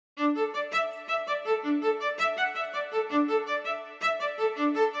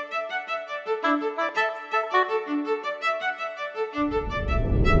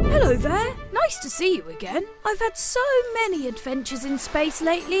there, nice to see you again. I've had so many adventures in space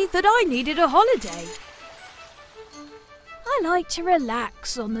lately that I needed a holiday. I like to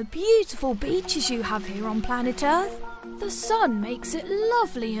relax on the beautiful beaches you have here on planet Earth. The sun makes it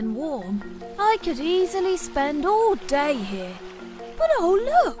lovely and warm. I could easily spend all day here. But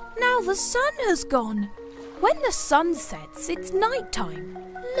oh look, now the sun has gone. When the sun sets, it's night time.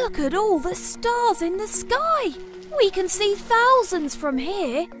 Look at all the stars in the sky. We can see thousands from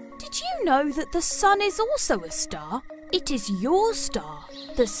here. Did you know that the sun is also a star? It is your star.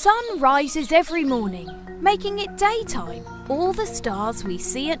 The sun rises every morning, making it daytime. All the stars we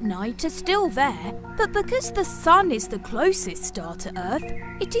see at night are still there, but because the sun is the closest star to Earth,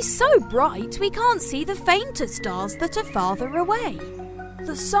 it is so bright we can't see the fainter stars that are farther away.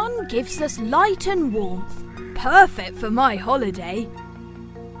 The sun gives us light and warmth, perfect for my holiday.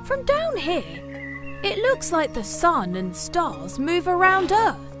 From down here, it looks like the sun and stars move around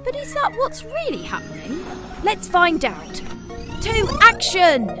Earth, but is that what's really happening? Let's find out. To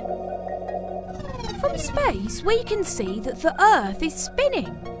action! From space, we can see that the Earth is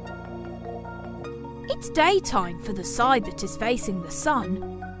spinning. It's daytime for the side that is facing the sun.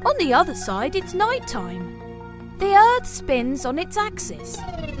 On the other side, it's nighttime. The Earth spins on its axis,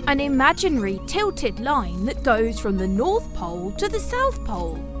 an imaginary tilted line that goes from the North Pole to the South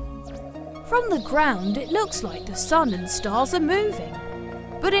Pole. From the ground, it looks like the sun and stars are moving,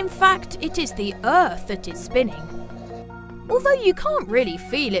 but in fact, it is the Earth that is spinning. Although you can't really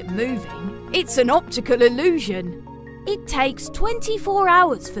feel it moving, it's an optical illusion. It takes 24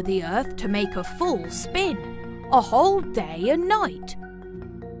 hours for the Earth to make a full spin, a whole day and night.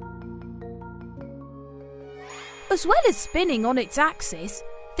 As well as spinning on its axis,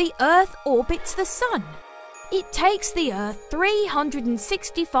 the Earth orbits the Sun. It takes the Earth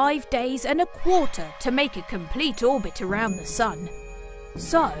 365 days and a quarter to make a complete orbit around the Sun.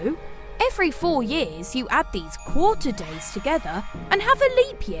 So, every 4 years you add these quarter days together and have a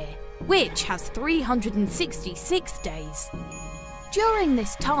leap year, which has 366 days. During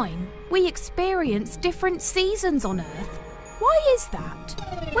this time, we experience different seasons on Earth. Why is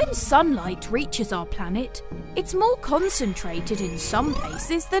that? When sunlight reaches our planet, it's more concentrated in some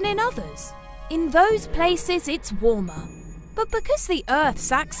places than in others. In those places, it's warmer. But because the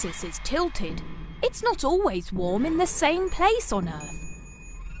Earth's axis is tilted, it's not always warm in the same place on Earth.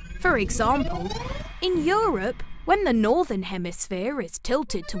 For example, in Europe, when the northern hemisphere is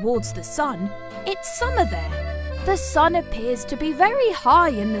tilted towards the sun, it's summer there. The sun appears to be very high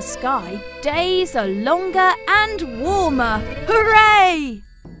in the sky. Days are longer and warmer. Hooray!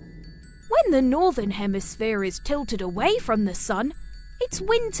 When the northern hemisphere is tilted away from the sun, it's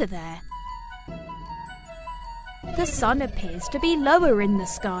winter there. The sun appears to be lower in the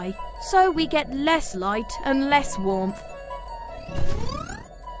sky, so we get less light and less warmth.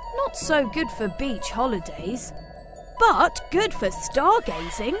 Not so good for beach holidays, but good for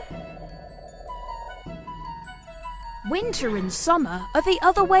stargazing. Winter and summer are the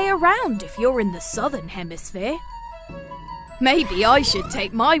other way around if you're in the southern hemisphere. Maybe I should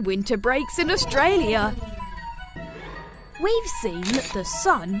take my winter breaks in Australia. We've seen that the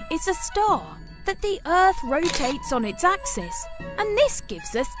sun is a star, that the Earth rotates on its axis, and this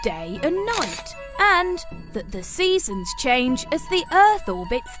gives us day and night, and that the seasons change as the Earth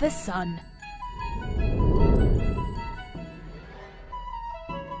orbits the sun.